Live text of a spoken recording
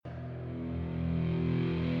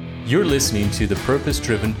You're listening to the Purpose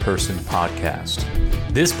Driven Person podcast.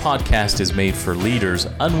 This podcast is made for leaders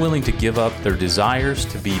unwilling to give up their desires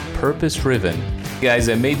to be purpose driven. Guys,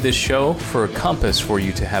 I made this show for a compass for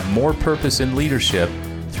you to have more purpose in leadership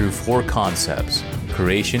through 4 concepts: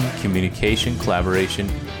 creation, communication, collaboration,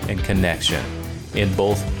 and connection in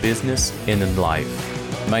both business and in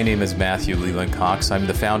life. My name is Matthew Leland Cox. I'm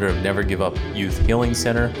the founder of Never Give Up Youth Healing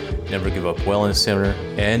Center, Never Give Up Wellness Center,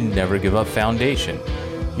 and Never Give Up Foundation.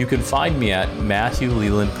 You can find me at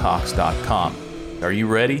MatthewLelandCox.com. Are you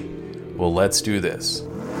ready? Well, let's do this.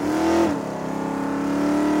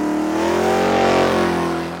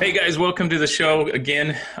 Hey guys, welcome to the show.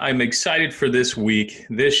 Again, I'm excited for this week.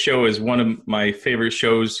 This show is one of my favorite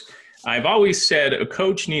shows. I've always said a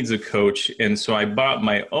coach needs a coach, and so I brought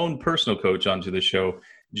my own personal coach onto the show,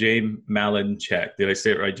 James Malinchak. Did I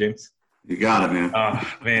say it right, James? You got it, man. Oh,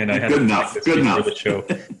 man, I had good to enough. Good enough for the show.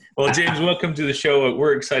 Well, James, welcome to the show.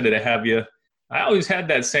 We're excited to have you. I always had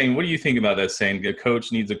that saying. What do you think about that saying? A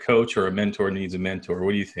coach needs a coach, or a mentor needs a mentor.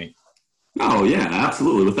 What do you think? Oh, yeah,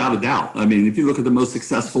 absolutely, without a doubt. I mean, if you look at the most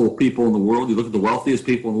successful people in the world, you look at the wealthiest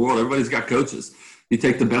people in the world, everybody's got coaches. You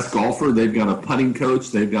take the best golfer, they've got a putting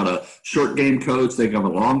coach, they've got a short game coach, they've got a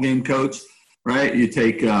long game coach, right? You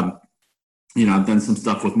take, I've done some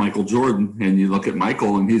stuff with Michael Jordan, and you look at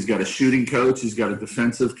Michael, and he's got a shooting coach, he's got a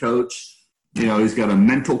defensive coach, he's got a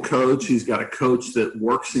mental coach, he's got a coach that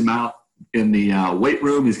works him out in the weight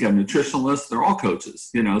room, he's got a nutritionalist. They're all coaches,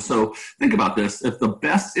 So think about this. If the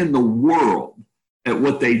best in the world at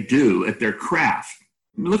what they do, at their craft,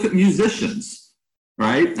 look at musicians,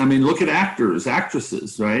 right? I mean, look at actors,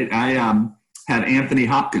 actresses, right? I had Sir Anthony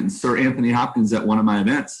Hopkins at one of my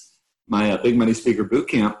events, my Big Money Speaker Boot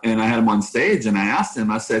Camp, and I had him on stage, and I asked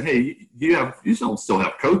him, I said, hey, you don't still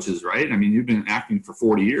have coaches, right? I mean, you've been acting for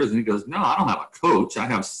 40 years. And he goes, no, I don't have a coach. I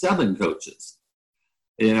have 7 coaches.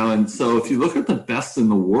 And so if you look at the best in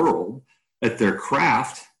the world at their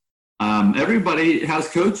craft, everybody has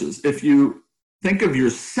coaches. If you think of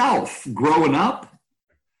yourself growing up,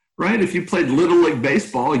 right? If you played Little League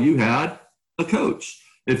Baseball, you had a coach.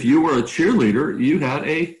 If you were a cheerleader, you had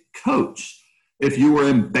a coach. If you were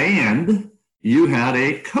in band, you had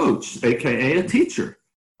a coach, AKA a teacher,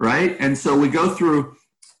 right? And so we go through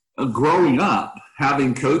growing up,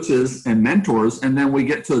 having coaches and mentors, and then we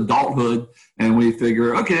get to adulthood and we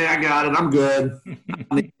figure, okay, I got it, I'm good. I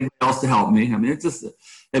don't need anybody else to help me. I mean,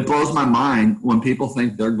 it blows my mind when people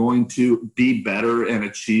think they're going to be better and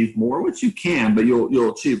achieve more, which you can, but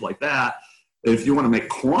you'll achieve like that. If you want to make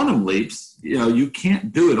quantum leaps, you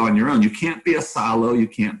can't do it on your own. You can't be a silo. You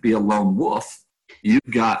can't be a lone wolf. You've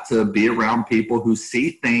got to be around people who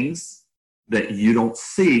see things that you don't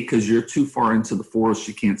see because you're too far into the forest.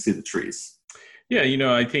 You can't see the trees. Yeah,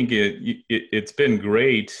 I think it's been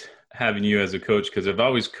great having you as a coach, because I've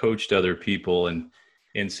always coached other people, and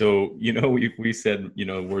so we said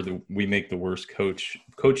we make the worst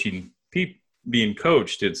coaching being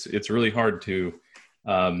coached. It's really hard to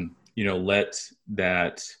let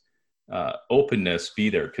that openness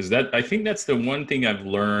be there, because I think that's the one thing I've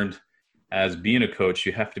learned as being a coach.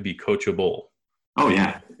 You have to be coachable. Oh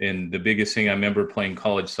yeah. And the biggest thing, I remember playing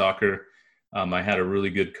college soccer. I had a really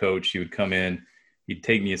good coach. He would come in, he'd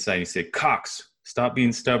take me aside and he'd say, Cox, stop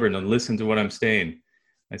being stubborn and listen to what I'm saying.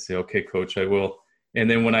 I say, okay, coach, I will. And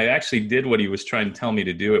then when I actually did what he was trying to tell me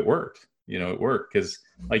to do, it worked. It worked because,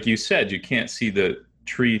 like you said, you can't see the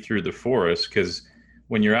tree through the forest, because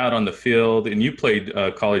when you're out on the field, and you played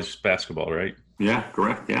college basketball, right? Yeah,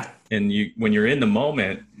 correct. Yeah. And when you're in the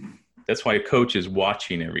moment, that's why a coach is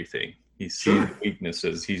watching everything. He's seeing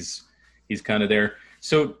weaknesses. He's kind of there.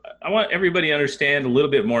 So I want everybody to understand a little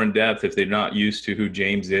bit more in depth, if they're not used to who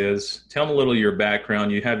James is. Tell them a little of your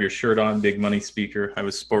background. You have your shirt on, Big Money Speaker. I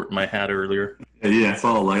was sporting my hat earlier. Yeah,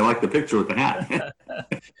 I like the picture with the hat.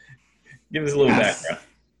 Give us a little background.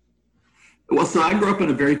 Well, so I grew up in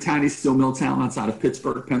a very tiny steel mill town outside of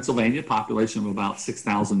Pittsburgh, Pennsylvania, population of about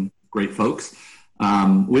 6,000 great folks.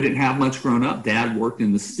 We didn't have much growing up. Dad worked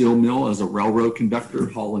in the steel mill as a railroad conductor,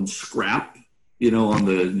 hauling scrap,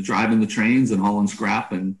 driving the trains and hauling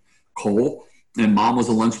scrap and coal. And mom was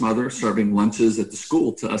a lunch mother, serving lunches at the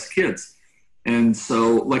school to us kids. And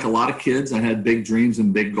so, like a lot of kids, I had big dreams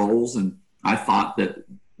and big goals. And I thought that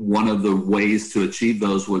one of the ways to achieve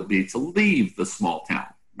those would be to leave the small town,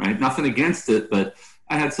 right? Nothing against it, but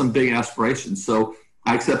I had some big aspirations. So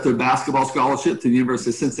I accepted a basketball scholarship to the University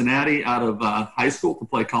of Cincinnati out of high school to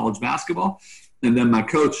play college basketball. And then my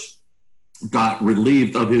coach got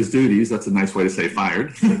relieved of his duties. That's a nice way to say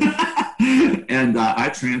fired. And I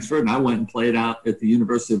transferred, and I went and played out at the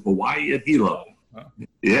University of Hawaii at Hilo. Wow.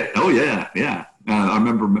 Yeah. Oh, yeah. Yeah. I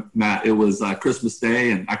remember, Matt, it was Christmas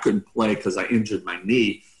Day, and I couldn't play because I injured my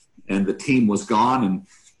knee, and the team was gone, and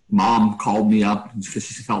Mom called me up because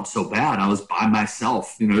she felt so bad. I was by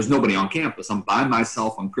myself. There's nobody on campus. I'm by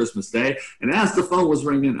myself on Christmas Day. And as the phone was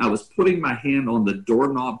ringing, I was putting my hand on the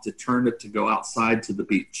doorknob to turn it to go outside to the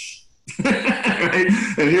beach. Right?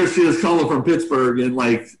 And here she is calling from Pittsburgh in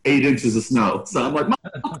like 8 inches of snow. So I'm like, Mom,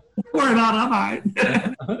 don't worry about it.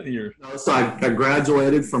 I'm all right. So I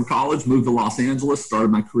graduated from college, moved to Los Angeles,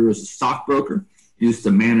 started my career as a stockbroker. Used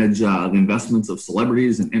to manage the investments of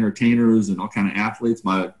celebrities and entertainers and all kind of athletes.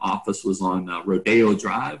 My office was on Rodeo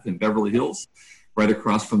Drive in Beverly Hills, right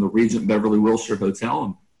across from the Regent Beverly Wilshire Hotel.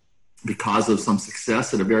 And because of some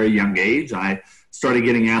success at a very young age, I started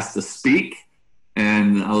getting asked to speak.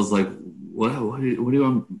 And I was like, what do you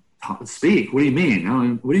want to speak? What do you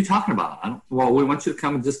mean? What are you talking about? Well, we want you to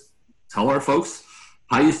come and just tell our folks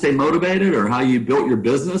how you stay motivated or how you built your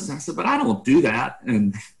business. And I said, but I don't do that.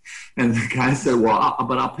 And the guy said, well,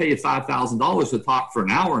 but I'll pay you $5,000 to talk for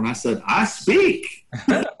an hour. And I said, I speak.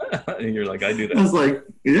 And you're like, I do that. I was like,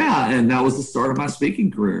 yeah. And that was the start of my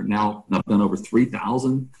speaking career. Now I've done over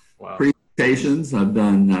 3,000 presentations. I've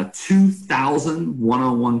done 2,000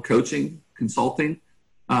 one-on-one coaching consulting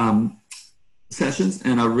sessions.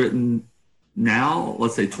 And I've written now,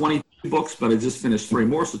 let's say 22 books, but I just finished 3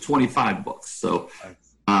 more. So 25 books. So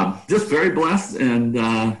just very blessed.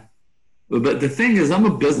 And, but the thing is, I'm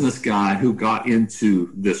a business guy who got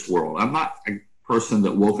into this world. I'm not a person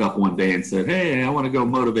that woke up one day and said, hey, I want to go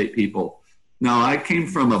motivate people. No, I came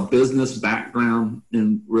from a business background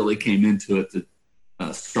and really came into it to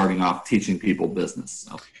starting off teaching people business.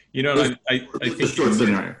 So, I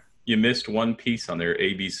think you missed one piece on there,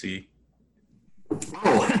 ABC.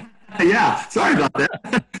 Oh, yeah. Sorry about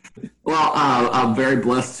that. Well, I'm very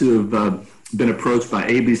blessed to have been approached by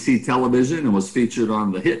ABC Television and was featured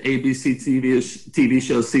on the hit ABC TV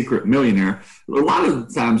show Secret Millionaire. A lot of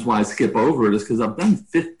the times why I skip over it is because I've done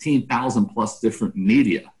 15,000 plus different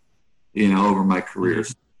media, over my career.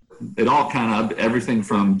 It all kind of, everything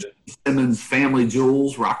from Gene Simmons, Family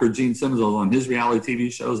Jewels, rocker Gene Simmons. I was on his reality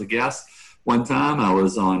TV show as a guest. One time I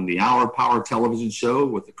was on the Hour Power television show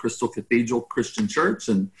with the Crystal Cathedral Christian Church,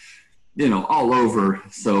 and all over.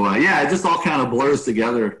 So, it just all kind of blurs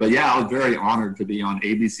together. But, I was very honored to be on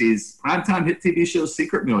ABC's primetime hit TV show,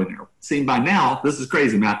 Secret Millionaire. Seen by now, this is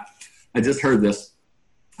crazy, Matt. I just heard this,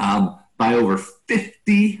 by over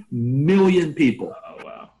 50 million people. Oh,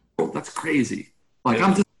 wow. That's crazy.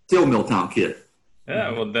 I'm just still Milltown kid.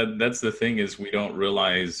 Yeah, well, that's the thing is we don't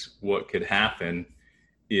realize what could happen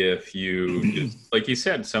if you, like you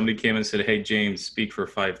said, somebody came and said, hey, James, speak for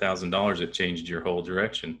 $5,000. It changed your whole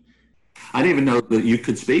direction. I didn't even know that you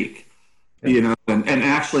could speak, and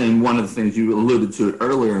actually, and one of the things you alluded to it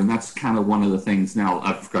earlier, and that's kind of one of the things now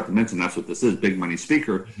I forgot to mention, that's what this is, Big Money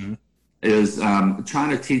Speaker, is trying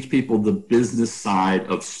to teach people the business side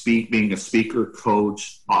of being a speaker,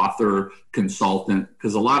 coach, author, consultant,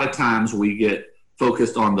 because a lot of times we get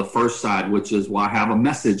focused on the first side, which is, well, I have a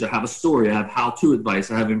message, I have a story, I have how-to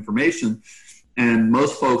advice, I have information, and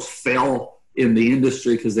most folks fail in the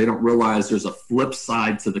industry because they don't realize there's a flip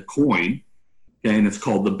side to the coin, okay, and it's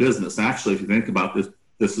called the business. Actually, if you think about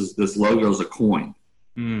this logo is a coin.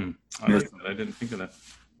 I like that. I didn't think of that.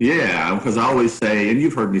 Yeah, because I always say, and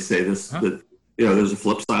you've heard me say this, that there's a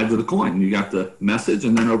flip side to the coin. You got the message,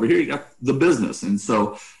 and then over here you got the business, and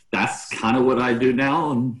so that's kind of what I do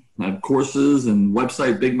now. And I have courses and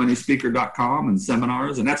website bigmoneyspeaker.com and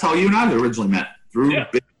seminars, and that's how you and I originally met, through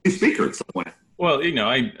Big Money Speaker at some point. Well,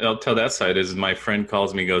 I'll tell that side is my friend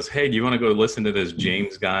calls me, goes, hey, do you want to go listen to this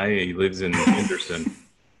James guy? He lives in Henderson.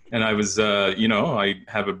 And I was, I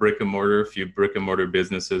have a few brick and mortar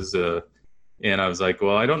businesses. And I was like,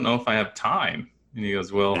 well, I don't know if I have time. And he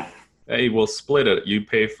goes, well, hey, we'll split it. You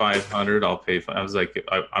pay $500, I'll pay $500. I was like,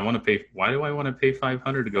 I want to pay. Why do I want to pay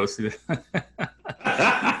 $500 to go see that?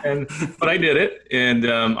 But I did it. And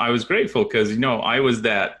I was grateful because, I was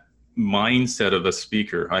that mindset of a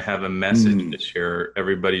speaker. I have a message to share.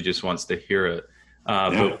 Everybody just wants to hear it.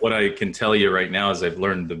 But what I can tell you right now is I've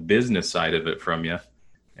learned the business side of it from you.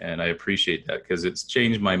 And I appreciate that because it's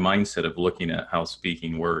changed my mindset of looking at how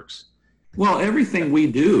speaking works. Well, everything we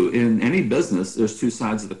do in any business, there's two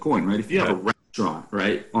sides of the coin, right? If you have a restaurant,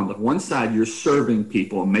 right, on the one side, you're serving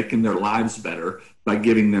people and making their lives better by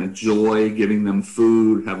giving them joy, giving them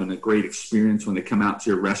food, having a great experience when they come out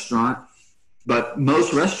to your restaurant. But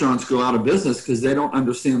most restaurants go out of business because they don't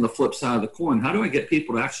understand the flip side of the coin. How do I get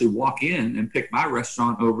people to actually walk in and pick my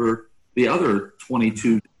restaurant over the other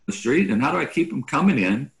 22 down the street? And how do I keep them coming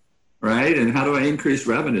in, right? And how do I increase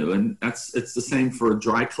revenue? And it's the same for a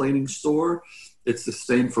dry cleaning store. It's the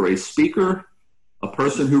same for a speaker. A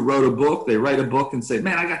person who wrote a book, they write a book and say,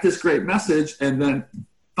 man, I got this great message. And then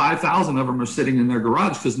 5,000 of them are sitting in their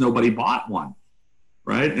garage because nobody bought one,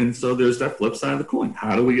 right? And so there's that flip side of the coin.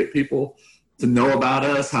 How do we get people to know about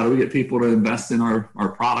us? How do we get people to invest in our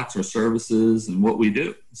products or services and what we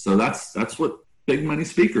do? So that's what big money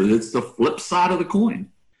speakers, it's the flip side of the coin.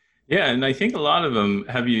 Yeah, and I think a lot of them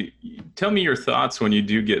tell me your thoughts when you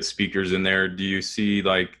do get speakers in there. Do you see,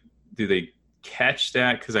 do they catch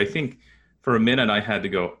that? Because I think for a minute I had to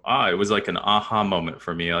go, it was like an aha moment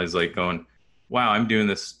for me. I was like going, wow, I'm doing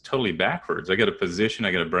this totally backwards. I got a position,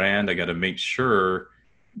 I got a brand, I got to make sure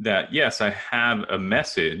that, yes, I have a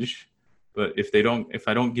message, but if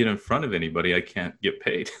I don't get in front of anybody, I can't get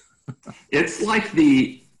paid. It's like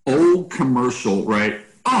the old commercial, right?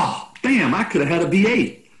 Oh, bam, I could have had a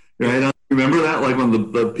V8, right? Remember that? Like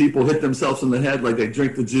when the people hit themselves in the head, like they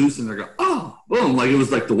drink the juice and they go, oh, boom. Like it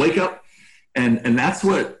was like the wake up. And that's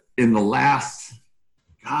what in the last,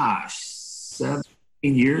 17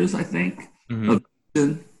 years, I think, of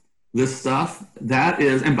this stuff, that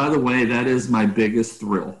is, and by the way, that is my biggest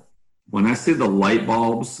thrill. When I see the light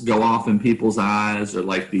bulbs go off in people's eyes, or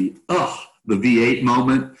like the V8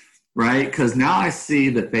 moment, right? Because now I see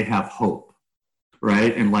that they have hope,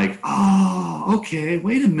 right? And like, oh, okay,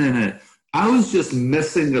 wait a minute. I was just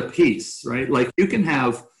missing a piece, right? Like you can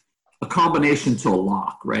have a combination to a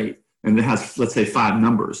lock, right? And it has, let's say, 5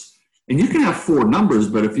 numbers. And you can have 4 numbers,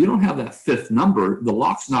 but if you don't have that 5th number, the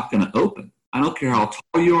lock's not going to open. I don't care how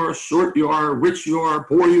tall you are, short you are, rich you are,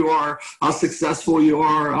 poor you are, how successful you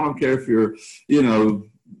are. I don't care if you're,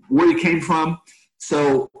 where you came from.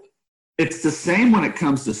 So it's the same when it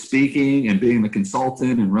comes to speaking and being a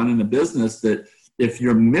consultant and running a business, that if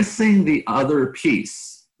you're missing the other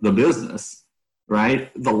piece, the business,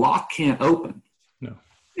 right, the lock can't open. No.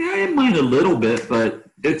 Yeah, it might a little bit, but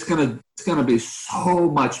it's gonna be so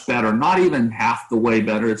much better. Not even half the way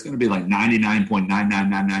better. It's gonna be like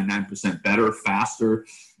 99.99999% better, faster,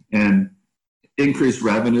 and increased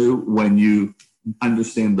revenue when you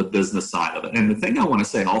understand the business side of it. And the thing I want to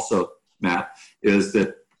say also, Matt, is that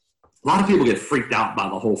a lot of people get freaked out by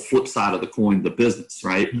the whole flip side of the coin, the business,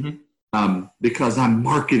 right? Because I'm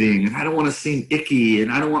marketing and I don't want to seem icky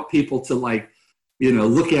and I don't want people to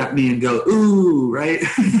look at me and go, ooh, right?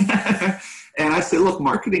 And I say, look,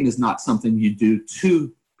 marketing is not something you do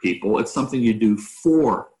to people. It's something you do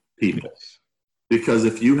for people. Yes. Because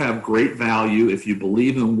if you have great value, if you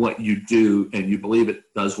believe in what you do and you believe it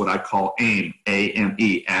does what I call AIM,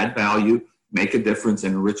 A-M-E, add value, make a difference,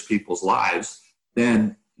 and enrich people's lives,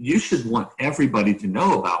 then you should want everybody to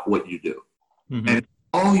know about what you do. And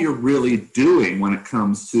all you're really doing when it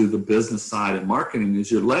comes to the business side and marketing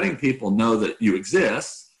is you're letting people know that you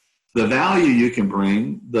exist, the value you can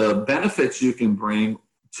bring, the benefits you can bring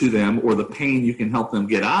to them, or the pain you can help them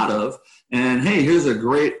get out of. And hey, here's a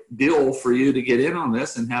great deal for you to get in on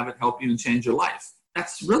this and have it help you and change your life.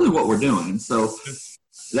 That's really what we're doing. And so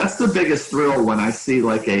that's the biggest thrill when I see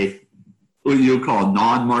like what you call a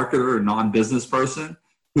non-marketer or non-business person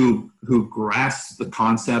who grasps the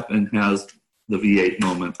concept and has the V8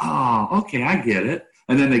 moment. Oh, okay, I get it.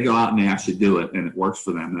 And then they go out and they actually do it and it works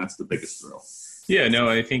for them. And that's the biggest thrill. Yeah, no,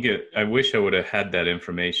 I think I wish I would have had that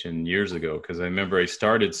information years ago, because I remember I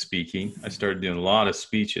started speaking. I started doing a lot of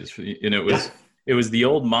speeches, and it was the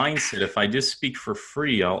old mindset. If I just speak for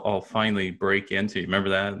free, I'll finally break into. Remember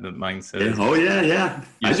that, the mindset? Oh yeah.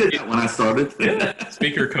 I did that when I started. Yeah.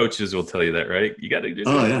 Speaker coaches will tell you that, right? You got to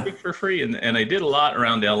just speak for free. And I did a lot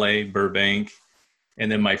around LA, Burbank,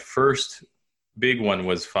 and then my first big one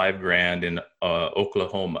was $5,000 in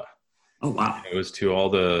Oklahoma. Oh, wow. It was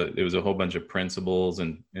it was a whole bunch of principals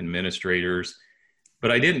and administrators,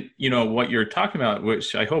 but I didn't, what you're talking about,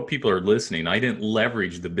 which I hope people are listening, I didn't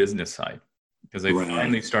leverage the business side because I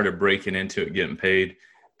finally started breaking into it, getting paid,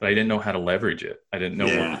 but I didn't know how to leverage it. I didn't know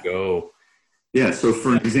where to go. Yeah. So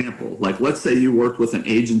for an example, like let's say you worked with an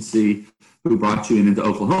agency who brought you into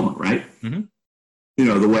Oklahoma, right? Mm-hmm.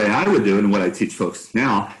 The way I would do it and what I teach folks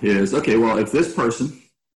now is, okay, well, if this person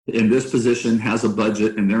in this position has a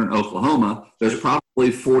budget and they're in Oklahoma, there's probably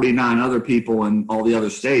 49 other people in all the other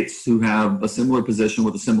states who have a similar position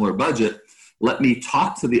with a similar budget. Let me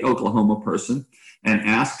talk to the Oklahoma person and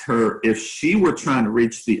ask her, if she were trying to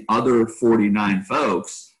reach the other 49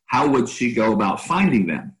 folks, how would she go about finding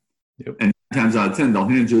them? Yep. And 9 times out of 10, they'll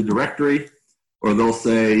hand you a directory, or they'll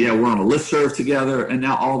say, yeah, we're on a listserv together. And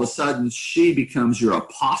now all of a sudden she becomes your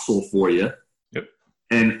apostle for you.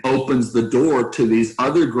 And opens the door to these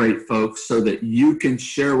other great folks so that you can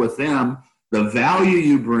share with them the value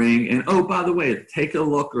you bring. And, oh, by the way, take a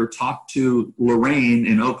look or talk to Lorraine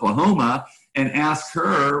in Oklahoma and ask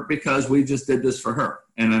her, because we just did this for her.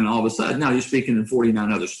 And then all of a sudden, now you're speaking in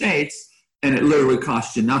 49 other states, and it literally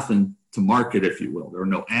costs you nothing to market, if you will. There are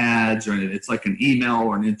no ads or anything. It's like an email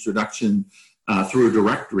or an introduction through a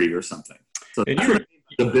directory or something. So and that's you're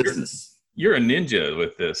the business. You're a ninja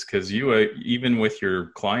with this, because you even with your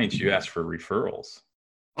clients, you ask for referrals.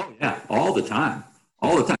 Oh yeah, all the time.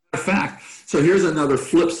 In fact, so here's another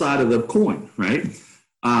flip side of the coin, right?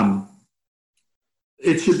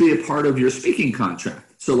 It should be a part of your speaking contract.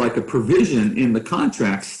 So like a provision in the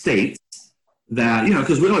contract states that,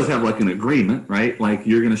 because we always have like an agreement, right? Like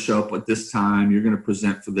you're going to show up at this time, you're going to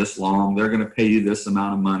present for this long, they're going to pay you this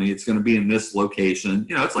amount of money, it's going to be in this location.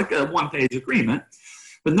 It's like a one-page agreement.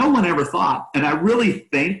 But no one ever thought, and I really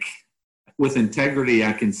think with integrity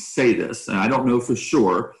I can say this, and I don't know for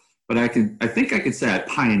sure, but I think I can say I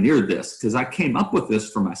pioneered this, because I came up with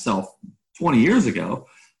this for myself 20 years ago,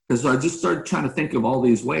 because I just started trying to think of all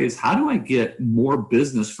these ways. How do I get more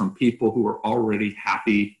business from people who are already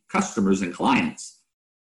happy customers and clients?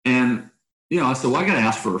 And, I said, well, I got to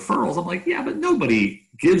ask for referrals. I'm like, yeah, but nobody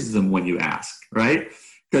gives them when you ask, right?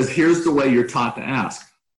 Because here's the way you're taught to ask.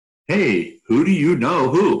 Hey, who do you know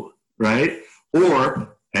who, right?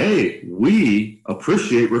 Or, hey, we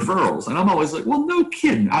appreciate referrals. And I'm always like, well, no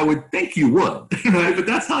kidding. I would think you would, right? But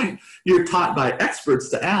that's how you're taught by experts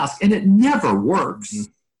to ask, and it never works.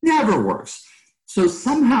 Mm-hmm. Never works. So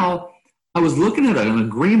somehow I was looking at an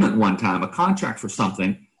agreement one time, a contract for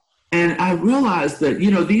something, and I realized that,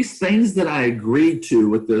 these things that I agreed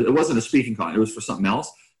to it wasn't a speaking contract, it was for something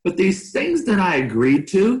else, but these things that I agreed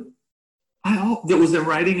to, that was in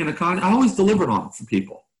writing in a contract, I always delivered on for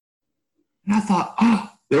people. And I thought,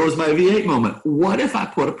 there was my V8 moment. What if I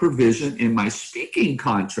put a provision in my speaking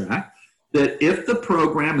contract that if the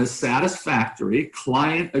program is satisfactory,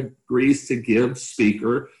 client agrees to give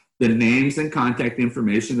speaker the names and contact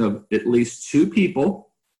information of at least 2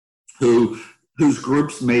 people whose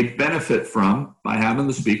groups may benefit from by having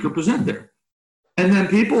the speaker present there. And then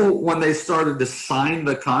people, when they started to sign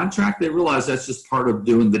the contract, they realized that's just part of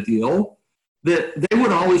doing the deal, that they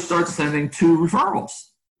would always start sending 2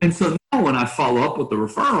 referrals. And so now when I follow up with the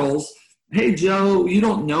referrals, hey, Joe, you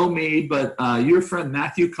don't know me, but your friend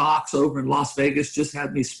Matthew Cox over in Las Vegas just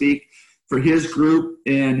had me speak for his group,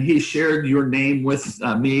 and he shared your name with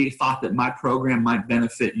me, thought that my program might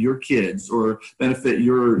benefit your kids or benefit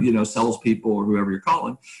your, salespeople or whoever you're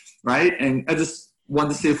calling, right? And I just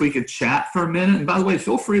wanted to see if we could chat for a minute. And by the way,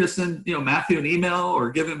 feel free to send, Matthew an email or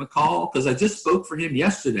give him a call, because I just spoke for him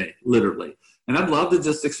yesterday, literally. And I'd love to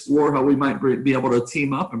just explore how we might be able to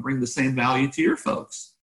team up and bring the same value to your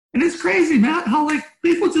folks. And it's crazy, Matt, how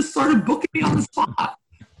people just started booking me on the spot,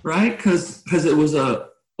 right? Because it was a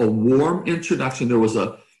warm introduction. There was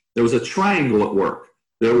a triangle at work.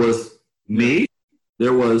 There was me,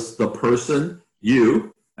 there was the person,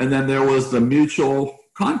 you, and then there was the mutual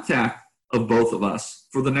contact of both of us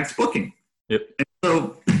for the next booking. Yep. And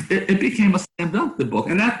so it became a slam dunk, the book.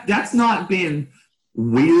 And that's not being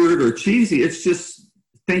weird or cheesy. It's just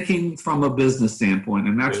thinking from a business standpoint.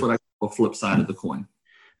 And that's what I call the flip side of the coin.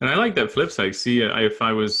 And I like that flip side. See, if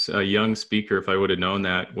I was a young speaker, if I would have known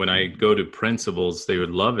that, when I go to principals, they would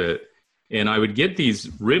love it. And I would get these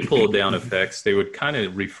ripple down effects. They would kind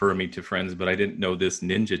of refer me to friends, but I didn't know this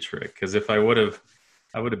ninja trick. Because if I would have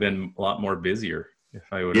been a lot more busier.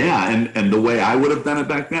 If I would. Yeah, and the way I would have done it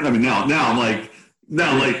back then. I mean, now I'm like,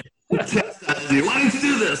 why didn't you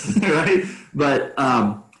do this, right? But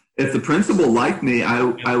if the principal liked me, I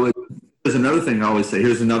would. There's another thing I always say.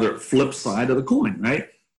 Here's another flip side of the coin, right?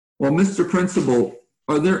 Well, Mr. Principal,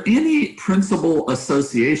 are there any principal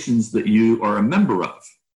associations that you are a member of?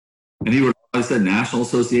 And he would always say National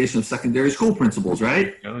Association of Secondary School Principals,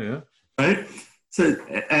 right? Oh, yeah. Right? So,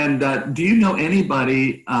 and do you know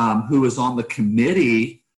anybody who is on the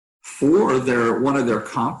committee for one of their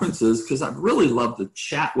conferences? Because I'd really love to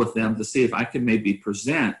chat with them to see if I can maybe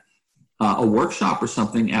present a workshop or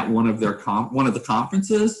something at one of the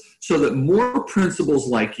conferences, so that more principals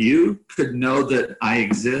like you could know that I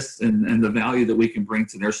exist and the value that we can bring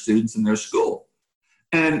to their students in their school.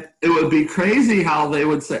 And it would be crazy how they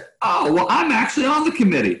would say, oh, well, I'm actually on the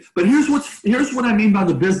committee. But here's what I mean by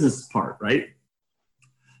the business part, right?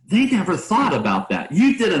 They never thought about that.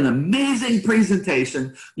 You did an amazing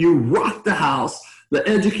presentation. You rocked the house. The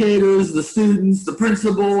educators, the students, the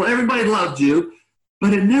principal, everybody loved you.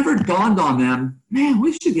 But it never dawned on them, man,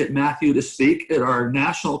 we should get Matthew to speak at our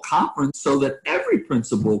national conference so that every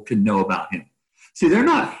principal can know about him. See, they're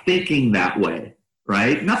not thinking that way,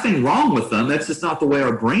 right? Nothing wrong with them. That's just not the way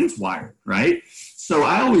our brain's wired, right? So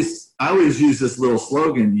I always use this little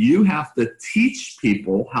slogan: you have to teach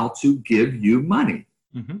people how to give you money.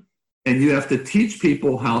 Mm-hmm. And you have to teach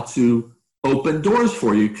people how to open doors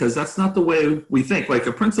for you, because that's not the way we think. Like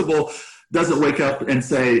a principal doesn't wake up and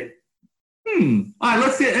say, all right,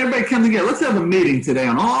 let's get everybody come together. Let's have a meeting today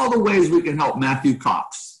on all the ways we can help Matthew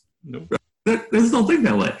Cox. Nope. They just don't think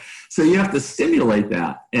that way. So you have to stimulate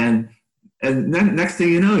that. And then next thing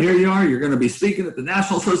you know, here you are, you're going to be speaking at the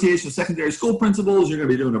National Association of Secondary School Principals. You're going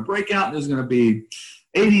to be doing a breakout, and there's going to be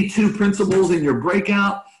 82 principals in your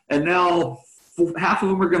breakout. And now half of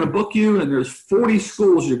them are going to book you, and there's 40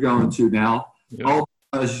 schools you're going to now. Yep. All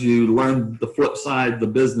because you learned the flip side, the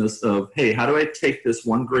business of, hey, how do I take this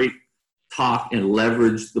one great talk and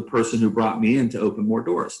leverage the person who brought me in to open more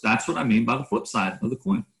doors? That's what I mean by the flip side of the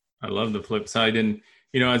coin. I love the flip side. And,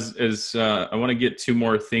 as I want to get two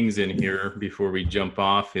more things in here before we jump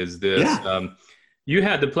off is this. Yeah. You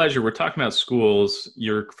had the pleasure, we're talking about schools.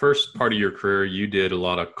 Your first part of your career, you did a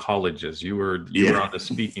lot of colleges. You were on the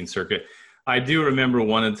speaking circuit. I do remember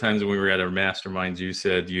one of the times when we were at our masterminds, you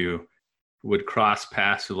said you would cross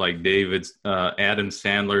paths with like David, Adam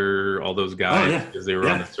Sandler, all those guys, because they were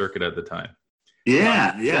on the circuit at the time.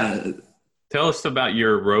 Yeah. Tell us about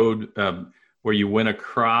your road where you went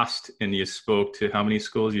across and you spoke to how many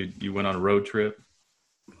schools you went on a road trip?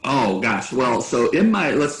 Oh gosh. Well, so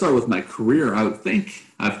let's start with my career. I would think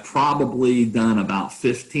I've probably done about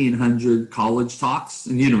 1,500 college talks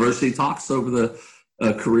and university talks over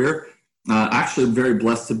the career. Actually, I'm very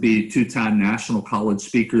blessed to be 2-time National College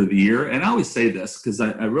Speaker of the Year. And I always say this because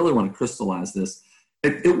I really want to crystallize this.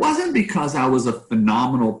 It wasn't because I was a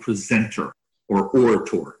phenomenal presenter or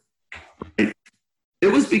orator. Right? It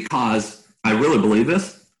was because, I really believe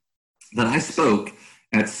this, that I spoke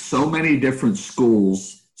at so many different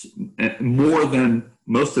schools, more than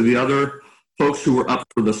most of the other folks who were up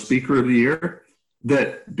for the Speaker of the Year,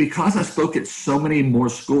 that because I spoke at so many more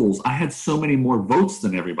schools, I had so many more votes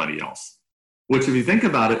than everybody else. Which, if you think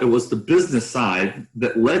about it, it was the business side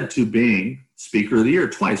that led to being Speaker of the Year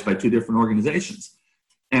twice by 2 different organizations.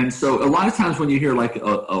 And so a lot of times when you hear like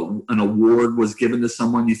an award was given to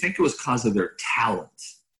someone, you think it was because of their talent,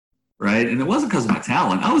 right? And it wasn't because of my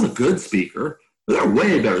talent. I was a good speaker, but there are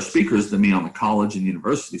way better speakers than me on the college and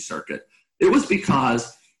university circuit. It was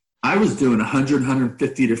because I was doing 100,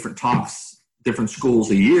 150 different talks, different schools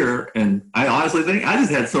a year. And I honestly think I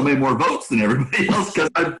just had so many more votes than everybody else because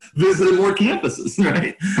I visited more campuses,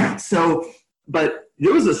 right? So, but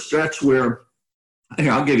there was a stretch where,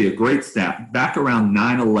 here, I'll give you a great stat. Back around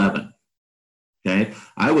 9/11, okay,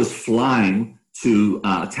 I was flying to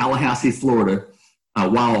Tallahassee, Florida,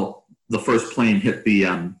 while the first plane hit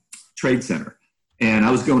the Trade Center. And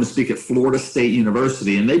I was going to speak at Florida State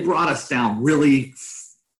University, and they brought us down really,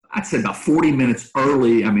 I'd say about 40 minutes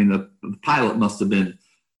early. I mean, the pilot must have been,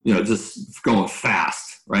 just going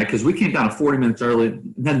fast, right? Because we came down 40 minutes early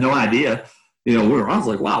and had no idea. I was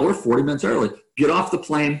like, wow, we're 40 minutes early. Get off the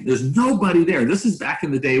plane. There's nobody there. This is back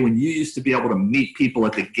in the day when you used to be able to meet people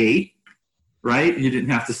at the gate, right? You didn't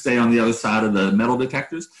have to stay on the other side of the metal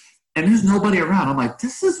detectors. And there's nobody around. I'm like,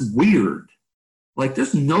 this is weird. Like,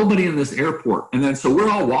 there's nobody in this airport. And then so we're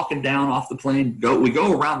all walking down off the plane. We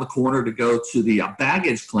go around the corner to go to the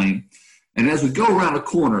baggage claim. And as we go around the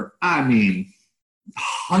corner, I mean,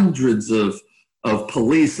 hundreds of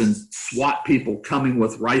police and SWAT people coming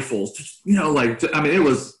with rifles.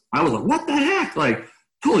 I was like, what the heck? Like,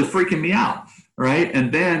 totally freaking me out, right?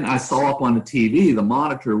 And then I saw up on the TV the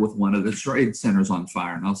monitor with one of the trade centers on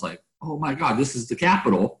fire. And I was like, oh, my God, this is the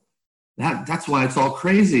Capitol. That's why it's all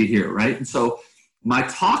crazy here, right? And so my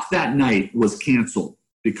talk that night was canceled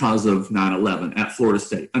because of 9/11 at Florida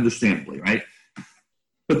State, understandably, right?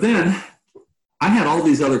 But then I had all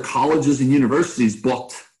these other colleges and universities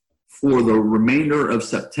booked for the remainder of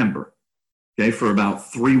September, okay, for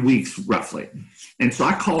about 3 weeks roughly. And so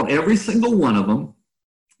I called every single one of them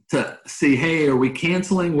to see, hey, are we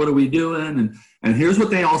canceling? What are we doing? And here's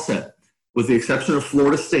what they all said, with the exception of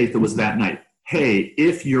Florida State that was that night. Hey,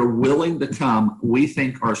 if you're willing to come, we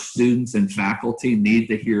think our students and faculty need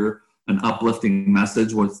to hear an uplifting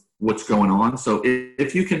message with what's going on. So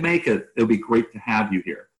if you can make it, it'll be great to have you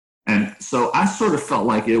here. And so I sort of felt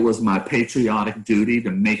like it was my patriotic duty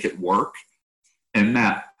to make it work. And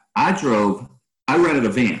Matt, I rented a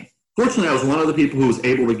van. Fortunately, I was one of the people who was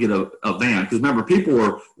able to get a van, because remember, people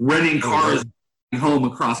were renting cars home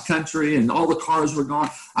across country and all the cars were gone.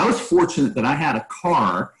 I was fortunate that I had a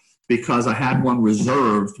car because I had one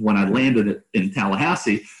reserved when I landed in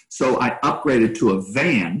Tallahassee. So I upgraded to a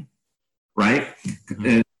van, right?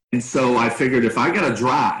 Mm-hmm. And so I figured if I got to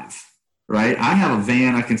drive, right, I have a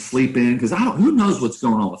van I can sleep in, because who knows what's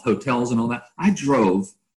going on with hotels and all that. I drove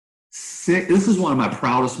this is one of my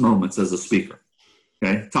proudest moments as a speaker.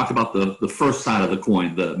 Okay, talk about the first side of the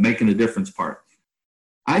coin, the making a difference part.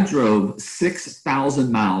 I drove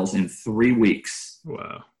 6,000 miles in 3 weeks.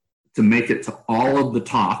 Wow. To make it to all of the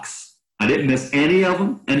talks. I didn't miss any of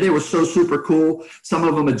them, and they were so super cool. Some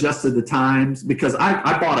of them adjusted the times because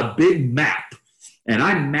I bought a big map, and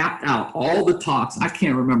I mapped out all the talks. I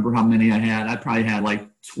can't remember how many I had. I probably had like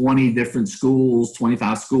 20 different schools,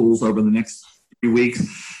 25 schools over the next 3 weeks.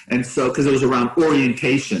 And so, because it was around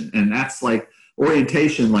orientation, and that's like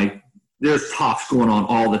orientation, like there's talks going on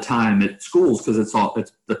all the time at schools because it's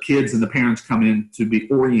the kids and the parents come in to be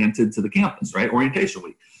oriented to the campus, right? Orientation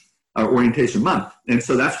week. Orientation month. And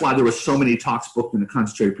so that's why there were so many talks booked in a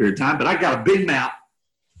concentrated period of time. But I got a big map,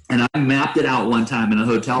 and I mapped it out one time in a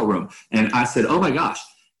hotel room. And I said, oh my gosh,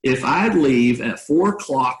 if I leave at 4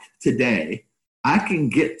 o'clock today, I can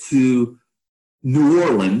get to New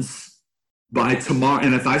Orleans by tomorrow.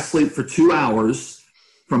 And if I sleep for 2 hours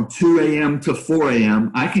from 2 a.m. to 4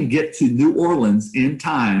 a.m., I can get to New Orleans in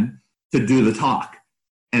time to do the talk.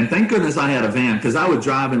 And thank goodness I had a van, because I would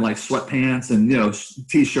drive in like sweatpants and,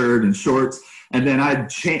 T-shirt and shorts. And then I'd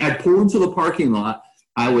pull into the parking lot.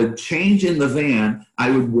 I would change in the van. I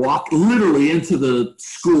would walk literally into the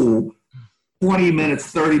school 20 minutes,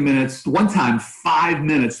 30 minutes, one time 5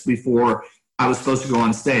 minutes before I was supposed to go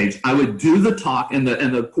on stage. I would do the talk, and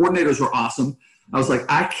the coordinators were awesome. I was like,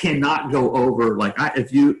 I cannot go over,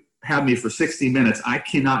 if you have me for 60 minutes, I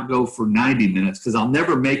cannot go for 90 minutes because I'll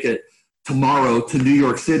never make it tomorrow to New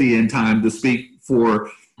York City in time to speak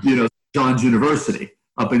for, John's University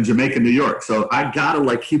up in Jamaica, New York. So I got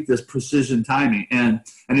to keep this precision timing. And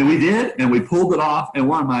then we did, and we pulled it off. And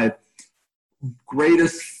one of my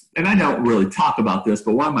greatest, and I don't really talk about this,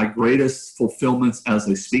 but one of my greatest fulfillments as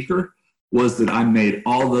a speaker was that I made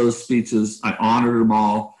all those speeches. I honored them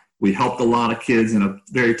all. We helped a lot of kids in a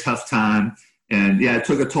very tough time. And yeah, it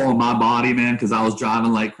took a toll on my body, man, because I was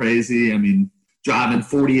driving like crazy. I mean, driving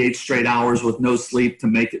 48 straight hours with no sleep to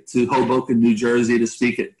make it to Hoboken, New Jersey to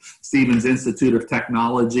speak at Stevens Institute of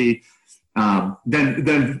Technology.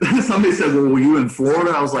 Then somebody said, well, were you in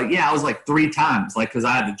Florida? I was like, yeah, I was 3 times, because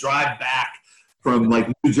I had to drive back from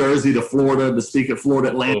New Jersey to Florida to speak at Florida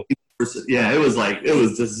Atlantic University. Yeah, it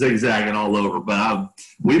was just zigzagging all over. But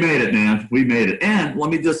we made it, man. We made it. And let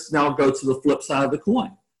me just now go to the flip side of the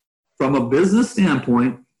coin. From a business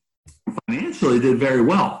standpoint, financially did very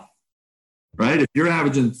well. Right? If you're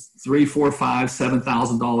averaging $3,000, $4,000, $5,000,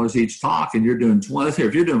 $7,000 each talk, and you're doing 20, let's say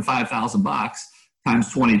if you're doing $5,000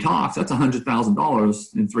 times 20 talks, that's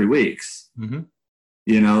 $100,000 in 3 weeks.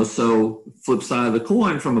 Mm-hmm. So flip side of the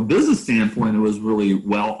coin, from a business standpoint, it was really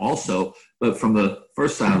well also. But from the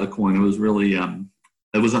first side of the coin, it was really,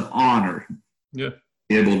 it was an honor. Yeah. To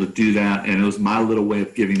be able to do that. And it was my little way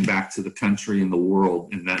of giving back to the country and the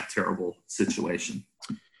world in that terrible situation.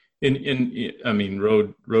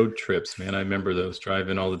 Road trips, man. I remember those,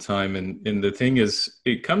 driving all the time. And the thing is,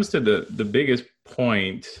 it comes to the biggest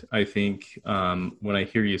point, I think, when I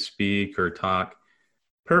hear you speak or talk,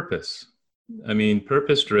 purpose.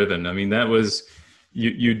 Purpose driven. That was,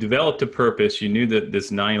 you developed a purpose. You knew that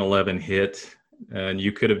this 9/11 hit, and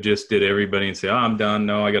you could have just did everybody and say, oh, I'm done.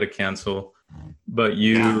 No, I got to cancel. But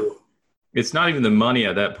it's not even the money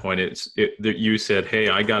at that point. That you said, hey,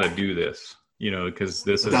 I got to do this. Because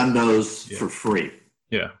this is done those for free.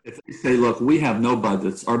 Yeah. If they say, look, we have no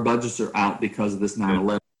budgets, our budgets are out because of this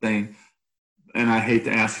 9/11 thing. And I hate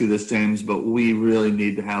to ask you this, James, but we really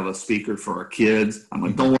need to have a speaker for our kids. I'm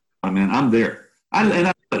like, don't worry about it, man. I'm there.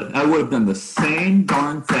 I would have done the same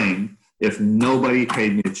darn thing if nobody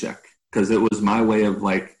paid me a check, because it was my way of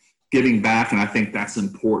giving back. And I think that's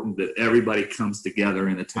important, that everybody comes together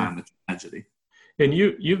in a time of tragedy. And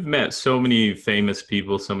you've met so many famous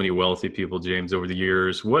people, so many wealthy people, James, over the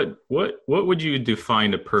years. What would you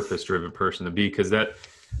define a purpose-driven person to be? Because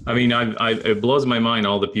it blows my mind,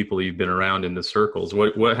 all the people you've been around in the circles.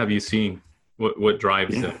 What have you seen? What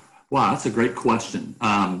drives them? Wow, that's a great question.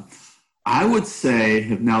 I would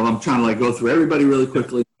say, now I'm trying to go through everybody really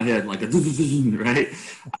quickly in my head, right?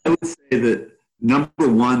 I would say that number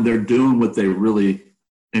one, they're doing what they really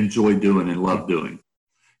enjoy doing and love doing.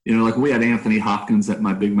 We had Anthony Hopkins at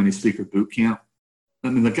my Big Money Speaker Boot Camp.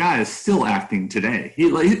 The guy is still acting today.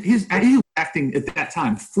 He was acting at that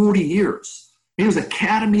time 40 years. He was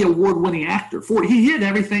Academy Award winning actor. He did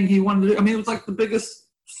everything he wanted to do. It was one of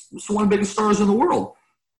the biggest stars in the world.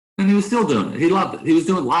 And he was still doing it. He loved it. He was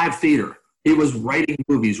doing live theater. He was writing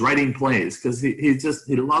movies, writing plays, because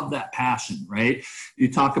he loved that passion, right?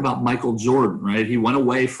 You talk about Michael Jordan, right? He went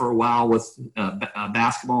away for a while with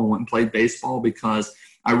basketball and went and played baseball, because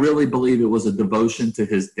I really believe it was a devotion to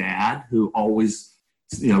his dad, who always,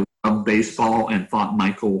 loved baseball and thought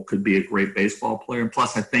Michael could be a great baseball player. And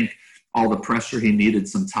plus, I think all the pressure. He needed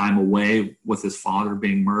some time away with his father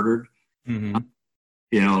being murdered, Mm-hmm.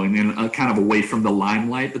 and then kind of away from the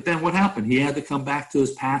limelight. But then what happened? He had to come back to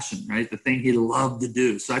his passion, right? The thing he loved to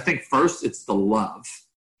do. So I think first it's the love,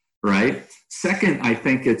 right? Second, I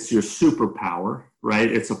think it's your superpower,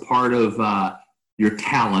 right? It's a part of your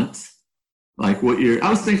talent. Like I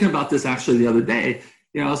was thinking about this actually the other day.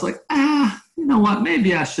 I was like, you know what?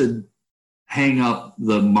 Maybe I should hang up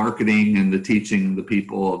the marketing and the teaching the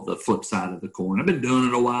people of the flip side of the coin. I've been doing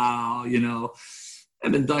it a while,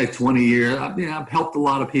 I've been doing it 20 years. I've helped a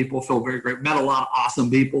lot of people, feel very great. Met a lot of awesome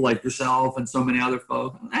people like yourself and so many other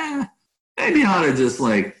folks. Maybe I ought to just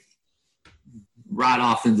like ride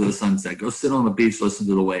off into the sunset, go sit on the beach, listen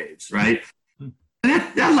to the waves, right? And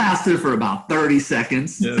that lasted for about 30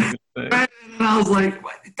 seconds. Yeah, right? And I was like,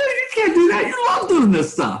 you can't do that. You love doing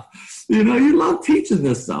this stuff. You love teaching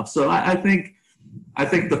this stuff. So I think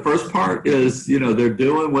the first part is, they're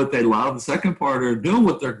doing what they love. The second part are doing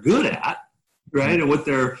what they're good at, right? And what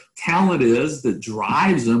their talent is that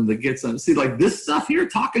drives them, that gets them. See, like this stuff here,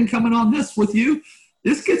 coming on this with you,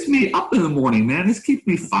 this gets me up in the morning, man. This keeps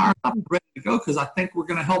me fired up and ready to go because I think we're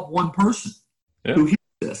going to help one person who hears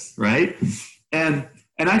this, right? And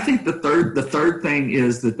I think the third thing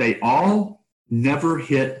is that they all never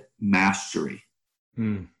hit mastery.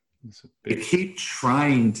 They keep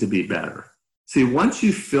trying to be better. See, once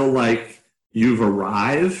you feel like you've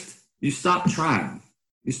arrived, you stop trying.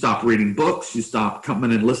 You stop reading books. You stop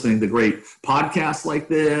coming and listening to great podcasts like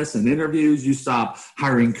this and interviews. You stop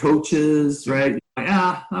hiring coaches, right? You're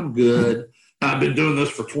like, I'm good. I've been doing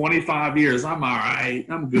this for 25 years. I'm all right.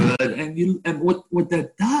 I'm good. And what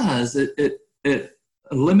that does, it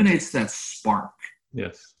eliminates that spark.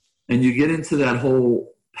 Yes. And you get into that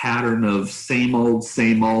whole pattern of same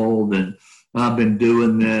old, and I've been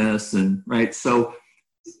doing this, and right. So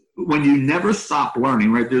when you never stop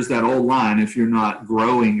learning, right, there's that old line, if you're not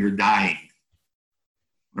growing, you're dying,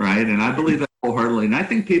 right? And I believe that wholeheartedly. And I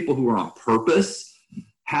think people who are on purpose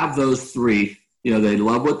have those three. They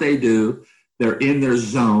love what they do. They're in their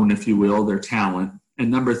zone, if you will, their talent. And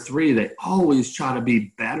number three, they always try to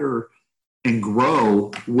be better and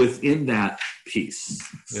grow within that piece.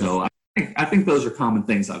 Yeah. So I think those are common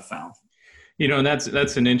things I've found. And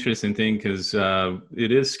that's an interesting thing because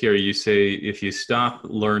it is scary. You say if you stop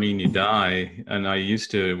learning, you die. And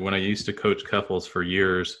when I used to coach couples for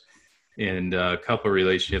years in couple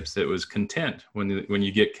relationships, it was content. When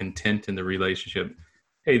you get content in the relationship,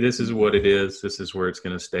 hey, this is what it is. This is where it's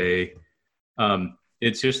going to stay.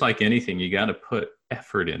 It's just like anything. You got to put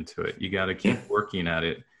effort into it. You got to keep working at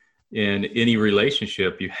it. In any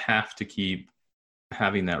relationship, you have to keep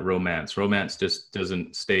having that romance. Romance just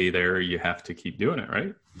doesn't stay there. You have to keep doing it,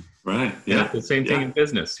 right? Right. Yeah. The same thing in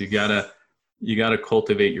business. You gotta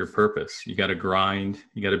cultivate your purpose. You gotta grind.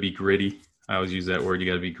 You gotta be gritty. I always use that word. You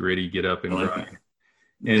gotta be gritty. Get up and grind.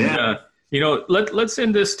 And let's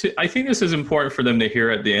end this to. I think this is important for them to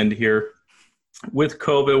hear at the end here. With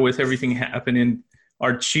COVID, with everything happening,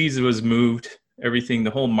 our cheese was moved. Everything,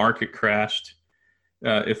 the whole market crashed.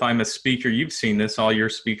 If I'm a speaker, you've seen this. All your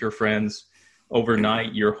speaker friends.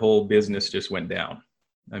 Overnight, your whole business just went down.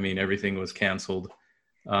 I mean, everything was canceled.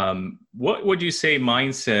 What would you say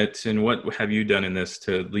mindset and what have you done in this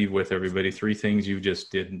to leave with everybody? 3 things you just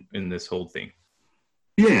did in this whole thing.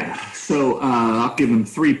 Yeah. So I'll give them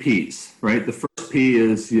 3 P's, right? The first P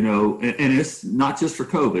is, and it's not just for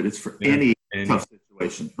COVID, it's for any tough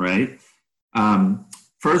situation, right?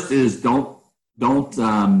 First is don't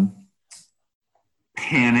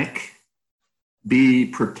panic. Be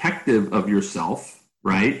protective of yourself,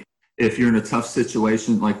 right? If you're in a tough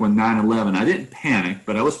situation, like when 9/11, I didn't panic,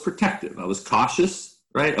 but I was protective. I was cautious,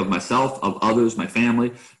 right? Of myself, of others, my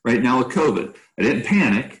family. Right now with COVID, I didn't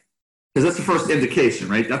panic because that's the first indication,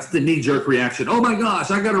 right? That's the knee-jerk reaction. Oh my gosh,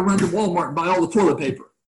 I got to run to Walmart and buy all the toilet paper,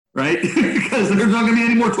 right? Because there's not going to be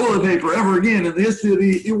any more toilet paper ever again in the history of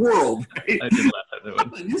the world. Right? I did laugh at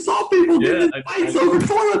that one. You saw people getting fights over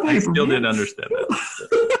toilet paper. I still didn't understand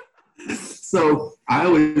that. So I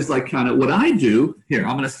always like kind of what I do here.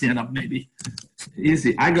 I'm going to stand up, maybe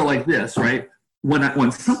easy. I go like this, right?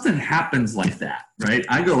 When something happens like that, right?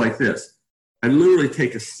 I go like this. I literally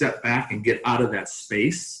take a step back and get out of that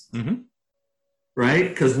space, right?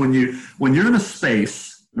 Because when you're in a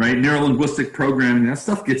space, right? Neuro-linguistic programming, that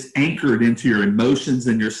stuff gets anchored into your emotions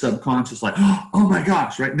and your subconscious. Like, oh my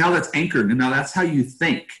gosh, right? Now that's anchored, and now that's how you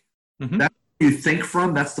think. That's you think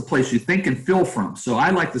from, that's the place you think and feel from. So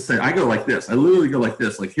I like to say, I go like this. I literally go like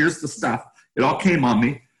this. Like, here's the stuff. It all came on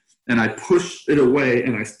me, and I push it away,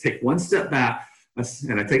 and I take one step back,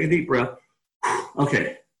 and I take a deep breath.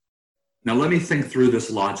 Okay, now let me think through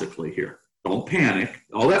this logically here. Don't panic.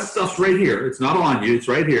 All that stuff's right here. It's not on you. It's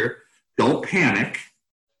right here. Don't panic.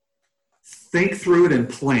 Think through it and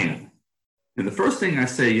plan. And the first thing I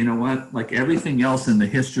say, you know what? Like everything else in the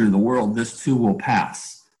history of the world, this too will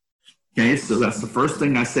pass. Okay, so that's the first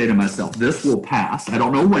thing I say to myself. This will pass. I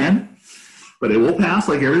don't know when, but it will pass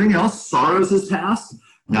like everything else. SARS has passed.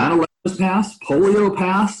 9/11 has passed. Polio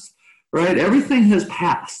passed. Right? Everything has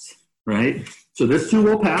passed. Right? So this too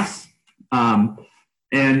will pass.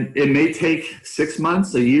 And it may take 6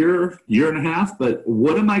 months, a year, year and a half, but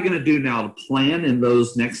what am I going to do now to plan in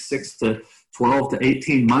those next 6 to 12 to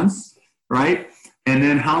 18 months, right? And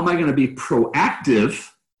then how am I going to be proactive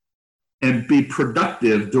and be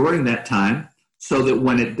productive during that time so that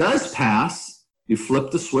when it does pass, you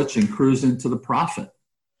flip the switch and cruise into the profit,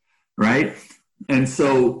 right? And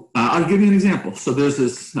so I'll give you an example. So there's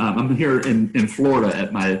this, I'm here in Florida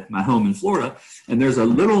at my home in Florida, and there's a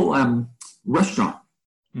little restaurant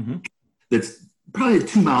that's probably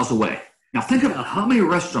 2 miles away. Now think about how many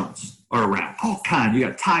restaurants are around. All kinds. You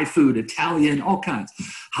got Thai food, Italian, all kinds.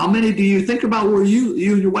 How many do you think about where you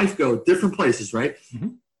and your wife go? Different places, right?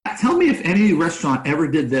 Tell me if any restaurant ever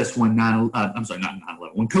did this when not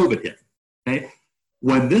 9/11, when COVID hit. Okay,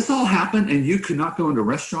 when this all happened and you could not go into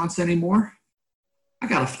restaurants anymore, I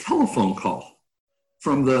got a telephone call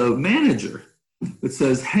from the manager that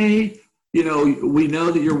says, "Hey, you know, we know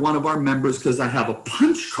that you're one of our members because I have a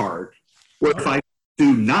punch card where if I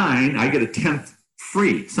do 9, I get a 10th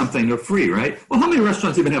free, something free, right?" Well, how many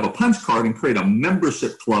restaurants even have a punch card and create a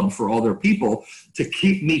membership club for all their people to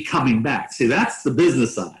keep me coming back? See, that's the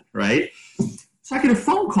business side, right? So I get a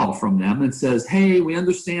phone call from them and says, "Hey, we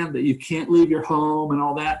understand that you can't leave your home and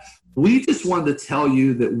all that. We just wanted to tell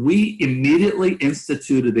you that we immediately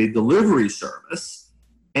instituted a delivery service,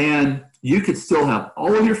 and you could still have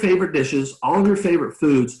all of your favorite dishes, all of your favorite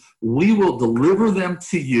foods. We will deliver them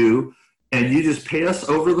to you, and you just pay us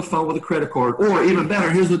over the phone with a credit card. Or even better,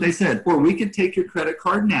 here's what they said, or we can take your credit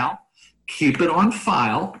card now, keep it on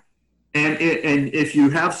file, and if you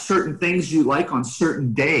have certain things you like on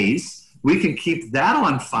certain days, we can keep that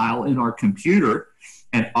on file in our computer.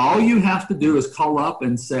 And all you have to do is call up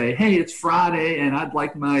and say, hey, it's Friday and I'd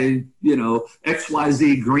like my,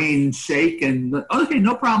 XYZ green shake. And okay,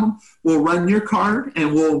 no problem. We'll run your card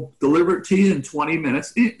and we'll deliver it to you in 20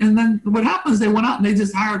 minutes. And then what happens, they went out and they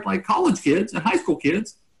just hired like college kids and high school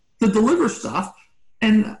kids to deliver stuff.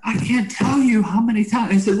 And I can't tell you how many times.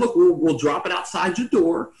 They said, look, we'll drop it outside your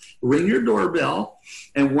door, ring your doorbell.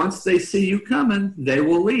 And once they see you coming, they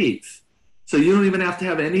will leave. So you don't even have to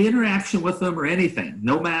have any interaction with them or anything.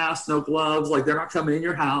 No mask, no gloves. Like they're not coming in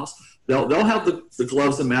your house. They'll have the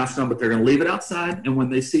gloves and mask on, but they're going to leave it outside. And when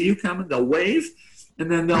they see you coming, they'll wave,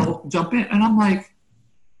 and then they'll jump in. And I'm like,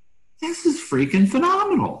 this is freaking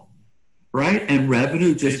phenomenal, right? And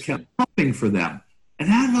revenue just kept pumping for them. And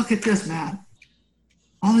now look at this, man.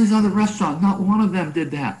 All these other restaurants, not one of them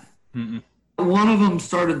did that. Mm-mm. Not one of them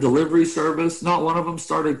started delivery service. Not one of them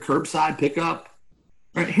started curbside pickup.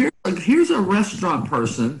 Right, here's a restaurant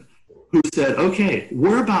person who said, okay,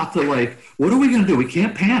 we're about to what are we going to do? We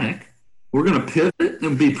can't panic. We're going to pivot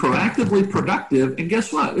and be proactively productive. And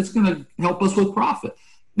guess what? It's going to help us with profit.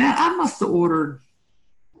 Man, I must have ordered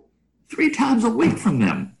 3 times a week from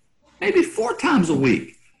them, maybe 4 times a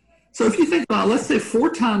week. So if you think about, let's say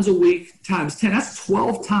 4 times a week times 10, that's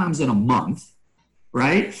 12 times in a month,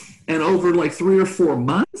 right? And over 3 or 4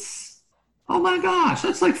 months, oh my gosh,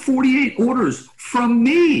 that's 48 orders from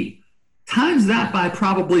me. Times that by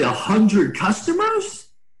probably 100 customers.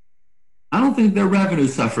 I don't think their revenue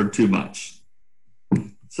suffered too much.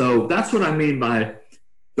 So that's what I mean by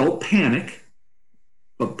don't panic,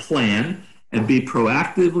 but plan and be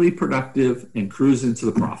proactively productive and cruise into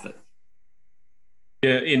the profit.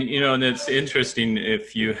 Yeah, and it's interesting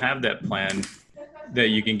if you have that plan that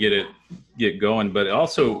you can get going. But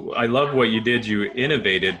also, I love what you did. You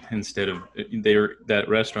innovated that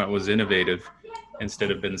restaurant was innovative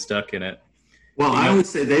instead of being stuck in it. Well, I would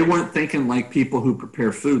say they weren't thinking like people who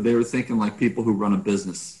prepare food. They were thinking like people who run a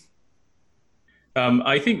business.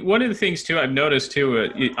 I think one of the things too, I've noticed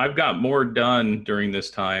too, I've got more done during this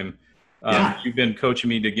time. You've been coaching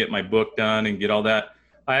me to get my book done and get all that.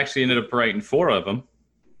 I actually ended up writing 4 of them,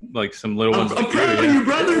 like some little ones. I'm proud of you,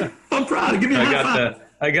 brother. I'm proud. Give me a high five.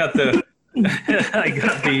 I got the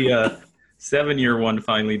 7-year one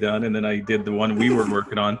finally done, and then I did the one we were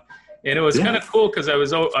working on, and it was kind of cool because I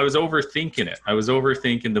was overthinking it. I was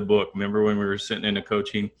overthinking the book. Remember when we were sitting in a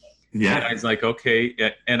coaching? Yeah. And I was like, okay,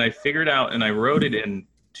 and I figured out, and I wrote it in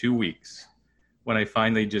 2 weeks when I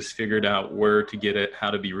finally just figured out where to get it, how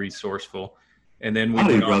to be resourceful, and then we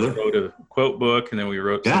wrote a quote book, and then we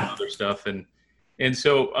wrote some other stuff, and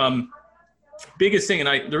so biggest thing,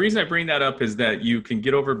 and the reason I bring that up is that you can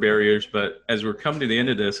get over barriers, but as we're coming to the end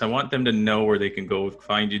of this, I want them to know where they can go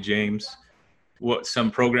find you, James. What some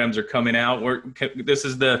programs are coming out. This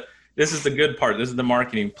is the good part. This is the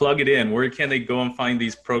marketing. Plug it in. Where can they go and find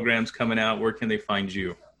these programs coming out? Where can they find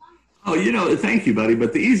you? Oh, thank you, buddy.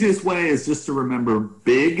 But the easiest way is just to remember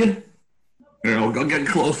big. I'll go get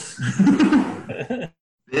close.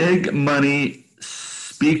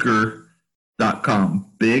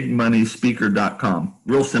 BigMoneySpeaker.com. BigMoneySpeaker.com.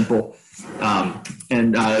 Real simple.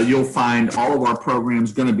 And you'll find all of our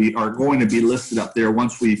programs are going to be listed up there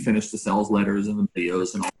once we finish the sales letters and the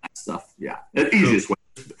videos and all that stuff. Yeah, the easiest way.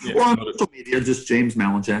 Yeah, or on social media, just James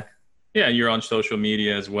Malinchak. Yeah, you're on social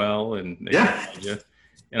media as well, and yeah.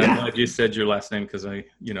 And I'm glad you said your last name because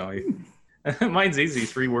mine's easy,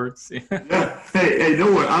 3 words. Yeah. Hey,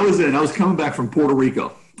 no worry. I was coming back from Puerto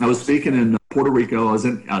Rico. I was speaking in Puerto Rico. I was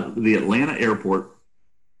in the Atlanta airport,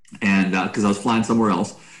 and because I was flying somewhere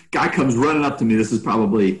else. Guy comes running up to me. This is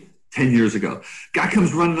probably 10 years ago. Guy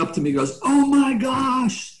comes running up to me, goes, oh my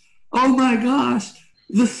gosh,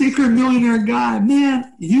 the Secret Millionaire guy,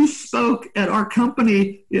 man, you spoke at our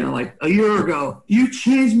company, like a year ago. You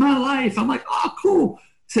changed my life. I'm like, oh, cool.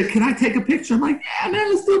 He said, can I take a picture? I'm like, yeah,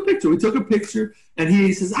 man, let's do a picture. We took a picture, and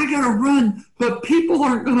he says, I got to run, but people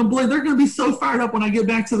aren't going to believe. They're going to be so fired up when I get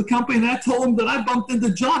back to the company. And I told them that I bumped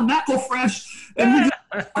into John McElfresh, and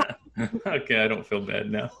okay, I don't feel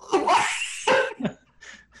bad now.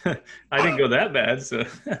 I didn't go that bad. So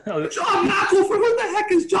John McElfresh, who the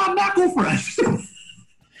heck is John McElfresh?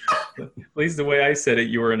 At least the way I said it,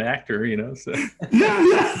 you were an actor, So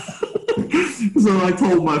yeah. So I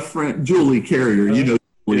told my friend Julie Carrier,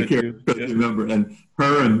 Julie Carrier, remember, and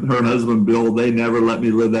her husband Bill, they never let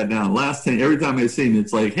me live that down. Every time I see him,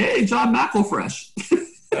 it's like, hey, John McElfresh.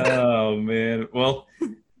 Oh man, well.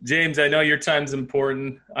 James, I know your time's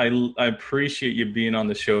important. I appreciate you being on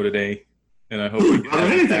the show today, and I hope we can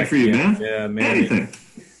have anything for you, man. Yeah, man. Anything.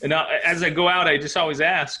 And now, as I go out, I just always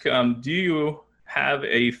ask, do you have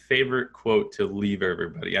a favorite quote to leave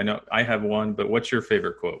everybody? I know I have one, but what's your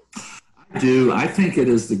favorite quote? I do. I think it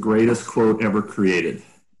is the greatest quote ever created.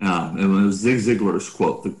 It was Zig Ziglar's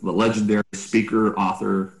quote, the legendary speaker,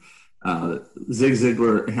 author. Zig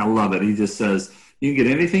Ziglar, I love it. He just says, you can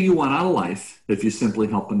get anything you want out of life if you simply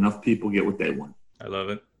help enough people get what they want. I love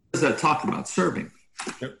it. What does that talk about? Serving.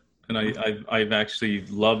 Yep. And I've actually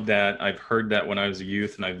loved that. I've heard that when I was a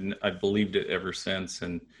youth, and I've believed it ever since.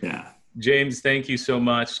 And yeah, James, thank you so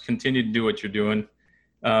much. Continue to do what you're doing.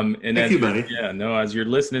 And thank you, buddy. As you're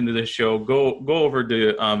listening to this show, go over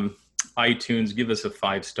to iTunes, give us a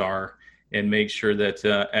 5-star, and make sure that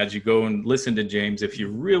as you go and listen to James, if you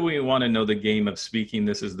really want to know the game of speaking,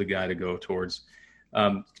 this is the guy to go towards.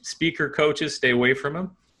 Speaker coaches, stay away from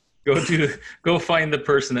them. Go find the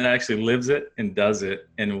person that actually lives it and does it,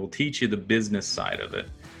 and will teach you the business side of it,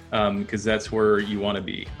 because that's where you want to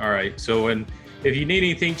be. All right. So, and if you need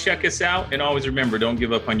anything, check us out, and always remember, don't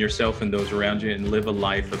give up on yourself and those around you, and live a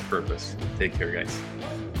life of purpose. Take care, guys.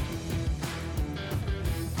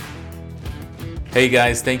 Hey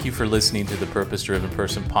guys, thank you for listening to the Purpose Driven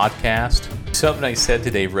Person podcast. Something I said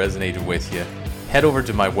today resonated with you. Head over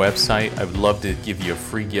to my website. I would love to give you a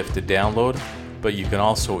free gift to download, but you can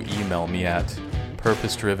also email me at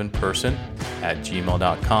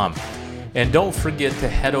purposedrivenperson@gmail.com. And don't forget to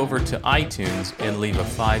head over to iTunes and leave a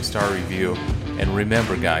 5-star review. And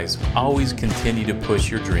remember, guys, always continue to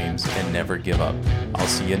push your dreams and never give up. I'll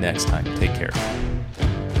see you next time. Take care.